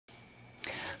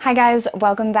Hi guys,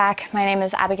 welcome back. My name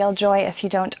is Abigail Joy. If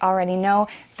you don't already know,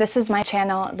 this is my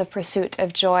channel, The Pursuit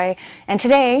of Joy, and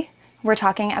today we're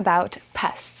talking about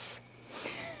pests.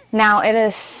 Now, it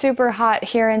is super hot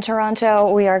here in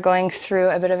Toronto. We are going through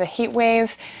a bit of a heat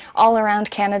wave all around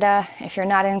Canada. If you're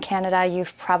not in Canada,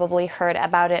 you've probably heard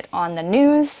about it on the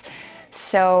news.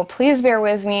 So please bear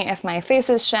with me if my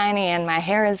face is shiny and my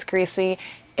hair is greasy.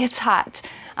 It's hot.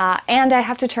 And I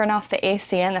have to turn off the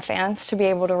AC and the fans to be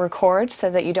able to record so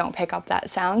that you don't pick up that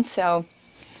sound.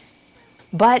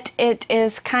 But it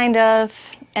is kind of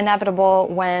inevitable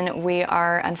when we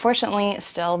are unfortunately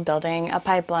still building a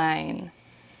pipeline.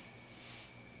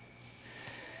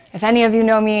 If any of you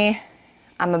know me,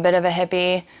 I'm a bit of a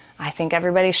hippie. I think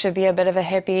everybody should be a bit of a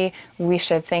hippie. We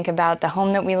should think about the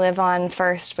home that we live on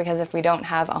first, because if we don't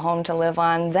have a home to live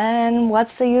on, then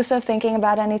what's the use of thinking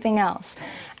about anything else?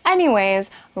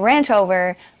 Anyways, rant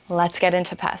over, let's get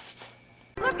into pests.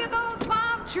 Look at those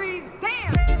palm trees,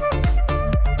 damn!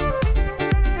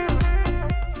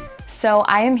 So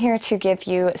I am here to give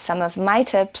you some of my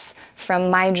tips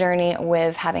from my journey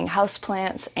with having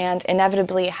houseplants and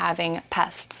inevitably having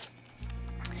pests.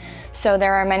 So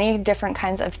there are many different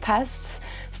kinds of pests,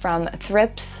 from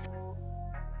thrips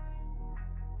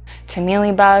to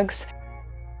mealybugs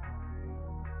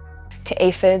to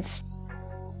aphids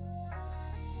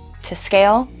to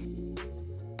scale.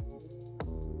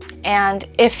 And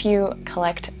if you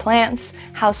collect plants,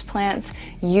 houseplants,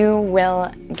 you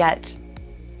will get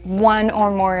one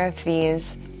or more of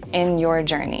these in your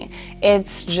journey.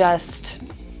 It's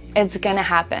gonna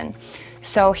happen.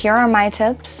 So here are my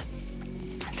tips.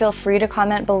 Feel free to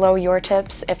comment below your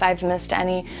tips if I've missed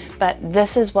any, but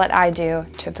this is what I do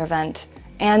to prevent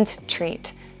and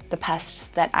treat the pests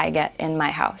that I get in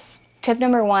my house. Tip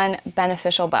number one,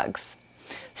 beneficial bugs.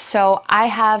 So I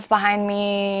have behind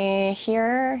me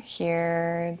here,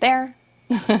 there,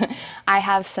 I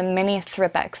have some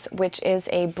Mini-Thripex, which is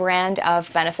a brand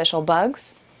of beneficial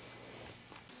bugs.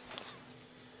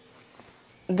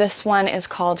 This one is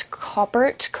called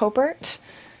Koppert,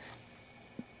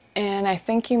 and I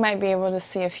think you might be able to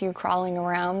see a few crawling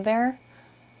around there.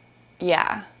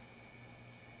 Yeah.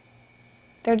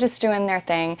 They're just doing their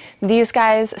thing. These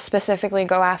guys specifically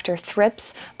go after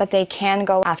thrips, but they can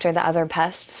go after the other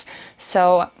pests.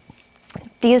 So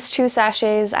these two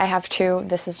sachets, I have two,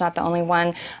 this is not the only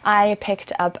one, I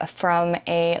picked up from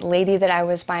a lady that I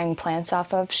was buying plants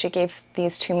off of. She gave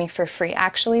these to me for free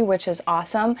actually, which is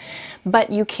awesome. But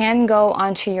you can go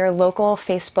onto your local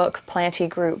Facebook planty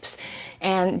groups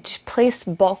and place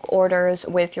bulk orders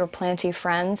with your planty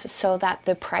friends so that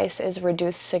the price is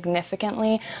reduced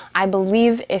significantly. I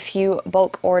believe if you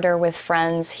bulk order with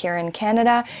friends here in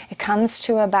Canada, it comes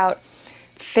to about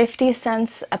 50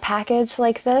 cents a package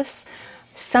like this,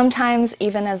 sometimes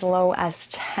even as low as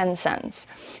 10 cents.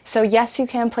 So yes, you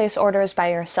can place orders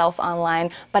by yourself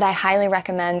online, but I highly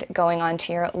recommend going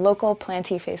onto your local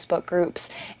planty Facebook groups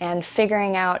and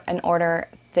figuring out an order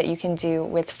that you can do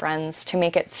with friends to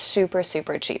make it super,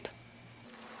 super cheap.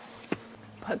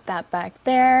 Put that back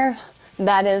there.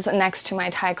 That is next to my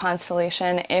Thai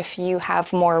constellation. If you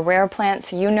have more rare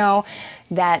plants, you know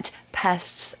that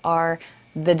pests are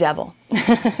the devil.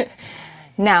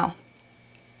 Now,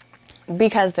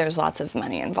 because there's lots of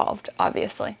money involved,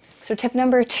 obviously. So tip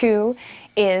number two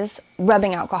is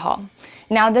rubbing alcohol.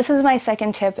 Now, this is my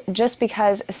second tip just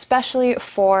because, especially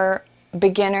for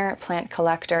beginner plant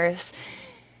collectors,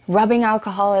 rubbing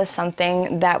alcohol is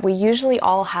something that we usually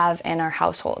all have in our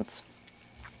households.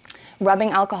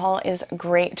 Rubbing alcohol is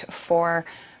great for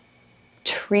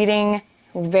treating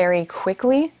very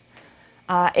quickly.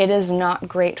 It is not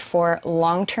great for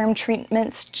long-term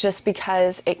treatments just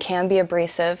because it can be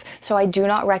abrasive. So I do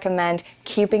not recommend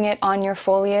keeping it on your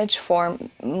foliage for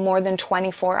more than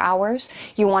 24 hours.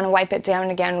 You want to wipe it down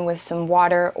again with some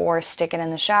water or stick it in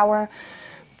the shower.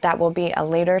 That will be a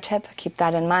later tip. Keep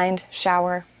that in mind.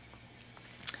 Shower.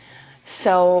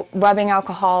 So rubbing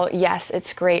alcohol, yes,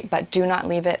 it's great, but do not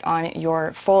leave it on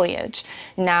your foliage.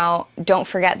 Now, don't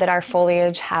forget that our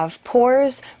foliage have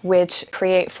pores which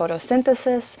create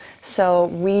photosynthesis, so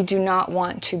we do not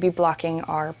want to be blocking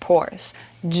our pores,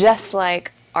 just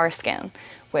like our skin,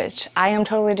 which I am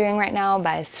totally doing right now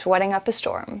by sweating up a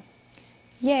storm.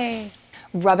 Yay!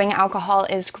 Rubbing alcohol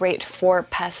is great for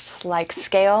pests like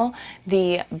scale,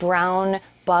 the brown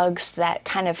bugs that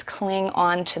kind of cling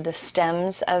on to the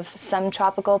stems of some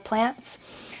tropical plants.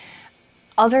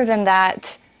 Other than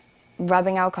that,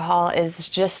 rubbing alcohol is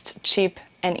just cheap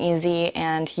and easy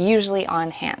and usually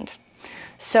on hand.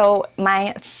 So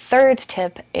my third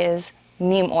tip is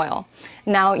neem oil.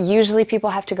 Now, usually people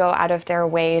have to go out of their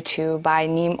way to buy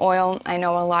neem oil. I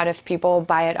know a lot of people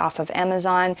buy it off of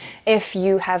Amazon. If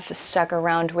you have stuck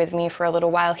around with me for a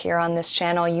little while here on this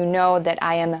channel, you know that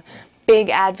I am a big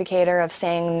advocator of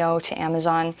saying no to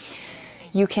Amazon.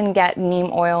 You can get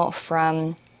neem oil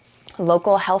from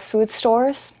local health food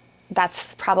stores.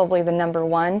 That's probably the number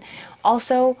one.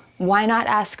 Also, why not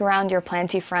ask around your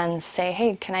planty friends? Say,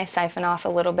 hey, can I siphon off a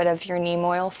little bit of your neem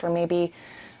oil for maybe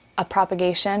a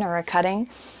propagation or a cutting?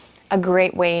 A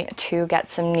great way to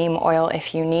get some neem oil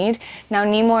if you need. Now,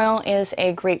 neem oil is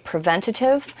a great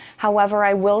preventative. However,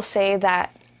 I will say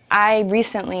that I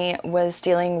recently was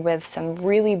dealing with some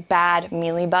really bad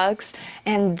mealybugs,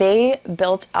 and they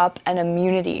built up an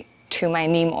immunity to my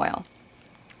neem oil.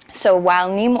 So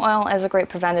while neem oil is a great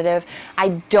preventative, I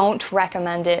don't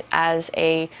recommend it as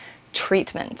a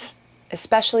treatment,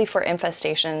 especially for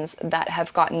infestations that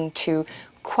have gotten to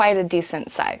quite a decent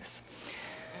size.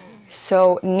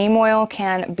 So neem oil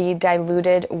can be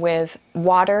diluted with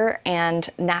water and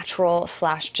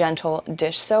natural/gentle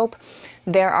dish soap.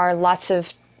 There are lots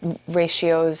of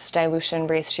ratios, dilution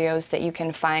ratios that you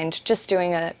can find just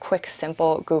doing a quick,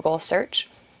 simple Google search.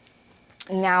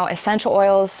 Now, essential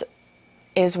oils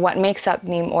is what makes up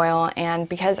neem oil, and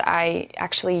because I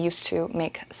actually used to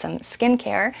make some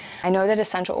skincare, I know that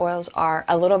essential oils are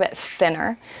a little bit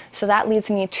thinner. So that leads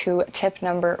me to tip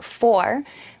number 4,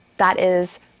 that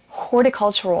is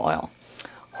horticultural oil.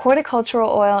 Horticultural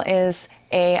oil is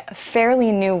a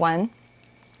fairly new one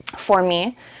for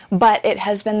me, but it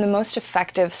has been the most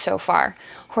effective so far.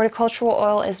 Horticultural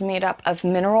oil is made up of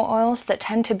mineral oils that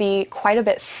tend to be quite a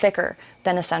bit thicker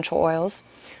than essential oils.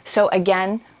 So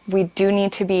again, we do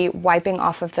need to be wiping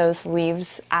off of those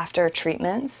leaves after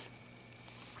treatments.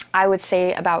 I would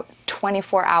say about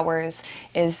 24 hours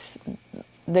is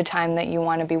the time that you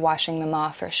want to be washing them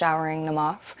off or showering them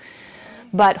off.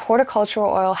 But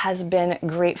horticultural oil has been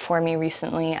great for me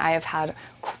recently. I have had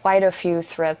quite a few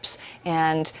thrips,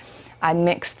 and I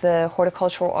mix the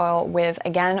horticultural oil with,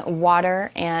 again,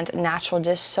 water and natural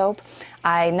dish soap.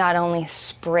 I not only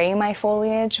spray my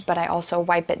foliage, but I also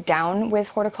wipe it down with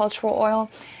horticultural oil,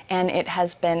 and it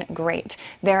has been great.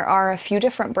 There are a few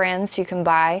different brands you can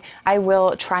buy. I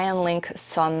will try and link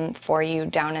some for you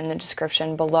down in the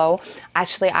description below.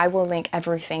 Actually, I will link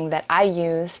everything that I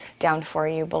use down for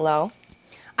you below.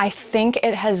 I think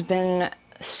it has been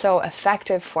so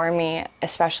effective for me,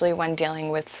 especially when dealing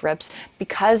with thrips,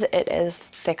 because it is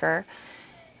thicker.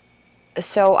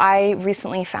 So I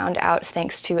recently found out,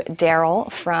 thanks to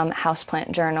Daryl from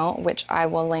Houseplant Journal, which I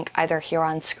will link either here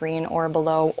on screen or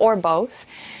below, or both.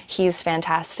 He's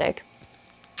fantastic.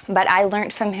 But I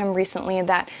learned from him recently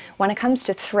that when it comes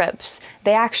to thrips,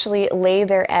 they actually lay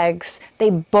their eggs,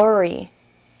 they bury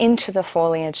into the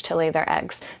foliage to lay their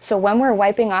eggs. So when we're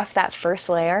wiping off that first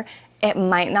layer, it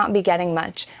might not be getting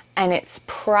much, and it's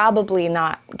probably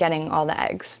not getting all the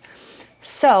eggs.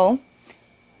 So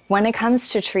when it comes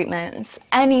to treatments,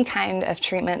 any kind of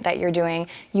treatment that you're doing,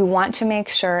 you want to make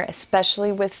sure,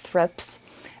 especially with thrips,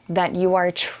 that you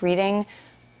are treating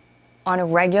on a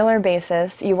regular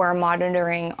basis, you are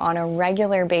monitoring on a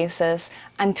regular basis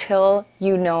until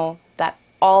you know that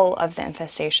all of the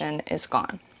infestation is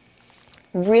gone.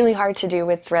 Really hard to do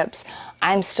with thrips.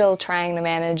 I'm still trying to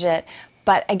manage it,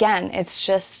 but again, it's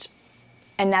just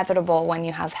inevitable when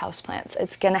you have houseplants.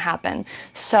 It's gonna happen.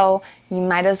 So you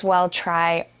might as well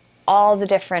try all the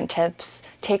different tips,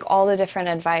 take all the different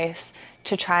advice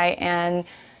to try and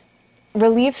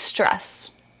relieve stress.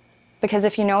 Because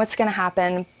if you know it's gonna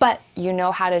happen, but you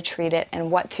know how to treat it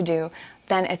and what to do,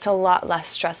 then it's a lot less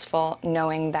stressful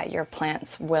knowing that your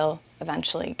plants will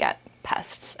eventually get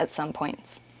pests at some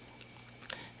points.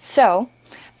 So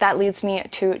that leads me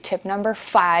to tip number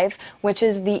 5, which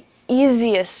is the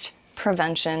easiest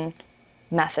prevention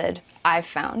method I've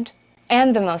found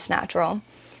and the most natural.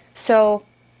 So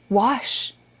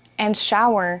wash and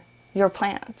shower your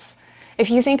plants. If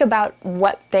you think about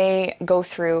what they go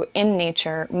through in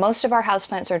nature, most of our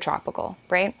houseplants are tropical,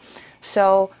 right?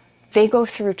 So they go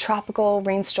through tropical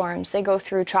rainstorms, they go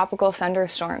through tropical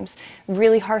thunderstorms,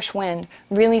 really harsh wind,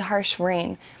 really harsh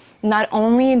rain. Not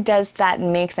only does that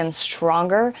make them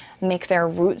stronger, make their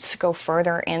roots go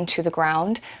further into the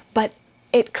ground, but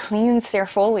it cleans their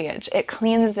foliage, it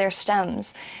cleans their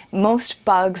stems. Most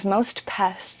bugs, most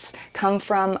pests come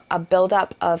from a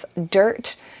buildup of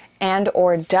dirt and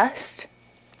or dust.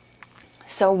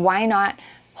 So why not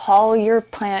haul your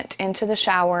plant into the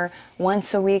shower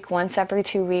once a week, once every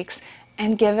 2 weeks,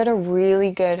 and give it a really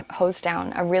good hose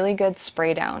down, a really good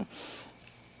spray down.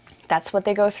 That's what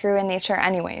they go through in nature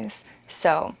anyways.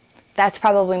 So that's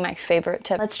probably my favorite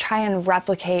tip. Let's try and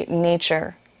replicate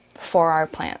nature for our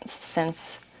plants,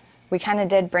 since we kind of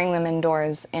did bring them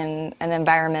indoors in an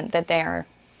environment that they are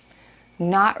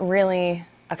not really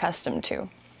accustomed to.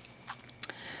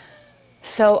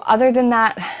 So other than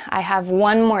that, I have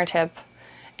one more tip,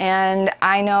 and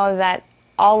I know that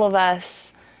all of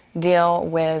us deal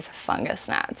with fungus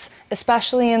gnats,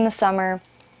 especially in the summer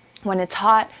when it's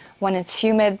hot, when it's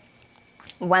humid,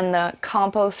 when the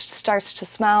compost starts to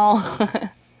smell.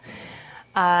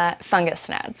 Fungus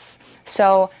gnats.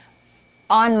 So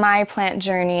on my plant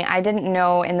journey, I didn't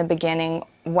know in the beginning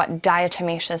what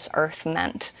diatomaceous earth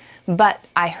meant, but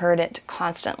I heard it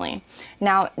constantly.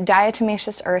 Now,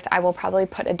 diatomaceous earth, I will probably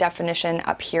put a definition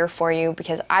up here for you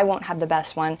because I won't have the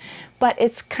best one, but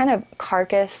it's kind of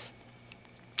carcass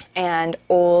and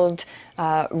old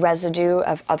residue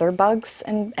of other bugs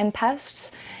and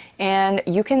pests. And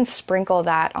you can sprinkle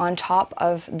that on top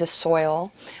of the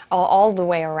soil all the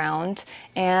way around,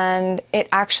 and it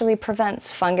actually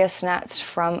prevents fungus gnats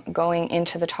from going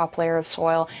into the top layer of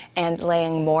soil and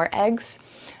laying more eggs.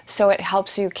 So it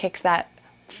helps you kick that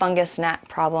fungus gnat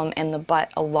problem in the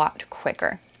butt a lot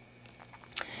quicker.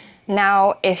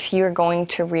 Now, if you're going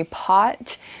to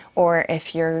repot, or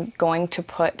if you're going to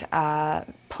put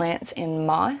plants in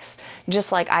moss,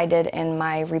 just like I did in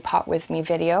my Repot With Me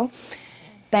video,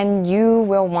 then you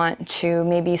will want to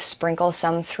maybe sprinkle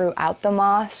some throughout the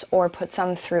moss or put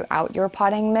some throughout your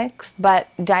potting mix. But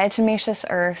diatomaceous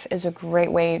earth is a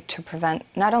great way to prevent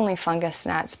not only fungus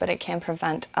gnats, but it can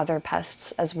prevent other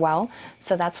pests as well.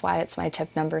 So that's why it's my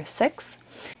tip number 6.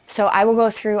 So I will go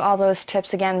through all those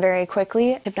tips again very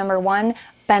quickly. Tip number 1,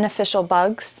 beneficial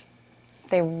bugs.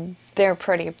 They're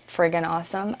pretty friggin'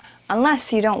 awesome.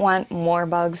 Unless you don't want more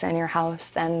bugs in your house,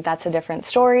 then that's a different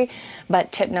story.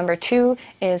 But tip number 2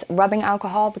 is rubbing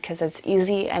alcohol, because it's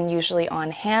easy and usually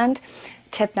on hand.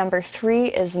 Tip number 3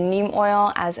 is neem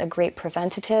oil as a great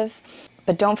preventative.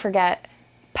 But don't forget,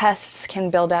 pests can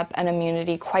build up an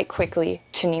immunity quite quickly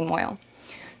to neem oil.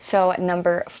 So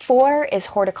number 4 is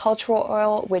horticultural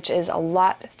oil, which is a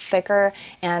lot thicker,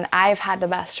 and I've had the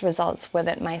best results with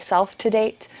it myself to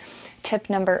date.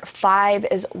 Tip number 5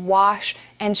 is wash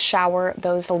and shower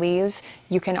those leaves.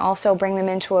 You can also bring them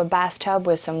into a bathtub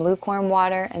with some lukewarm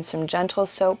water and some gentle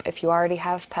soap if you already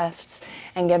have pests,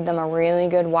 and give them a really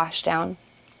good wash down.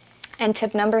 And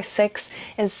tip number 6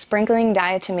 is sprinkling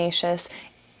diatomaceous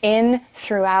in,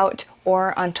 throughout,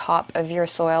 or on top of your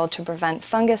soil to prevent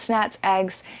fungus gnats,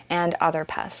 eggs, and other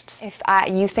pests. If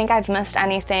you think I've missed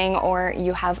anything, or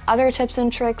you have other tips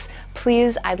and tricks,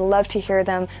 please, I'd love to hear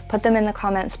them. Put them in the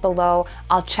comments below.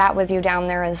 I'll chat with you down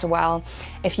there as well.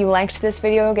 If you liked this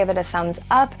video, give it a thumbs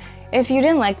up. If you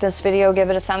didn't like this video, give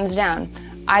it a thumbs down.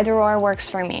 Either or works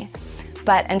for me.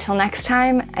 But until next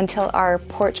time, until our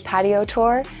porch patio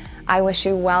tour, I wish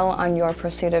you well on your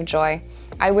pursuit of joy.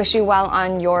 I wish you well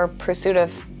on your pursuit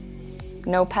of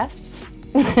no pests.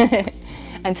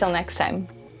 Until next time,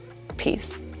 peace.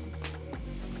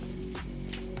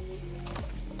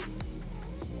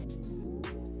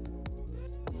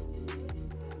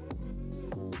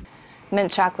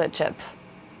 Mint chocolate chip,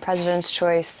 President's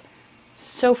Choice,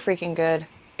 so freaking good.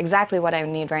 Exactly what I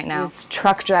need right now. These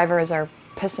truck drivers are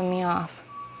pissing me off.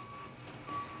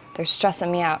 They're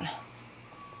stressing me out.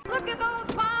 Look at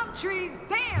those palm trees,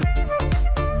 damn!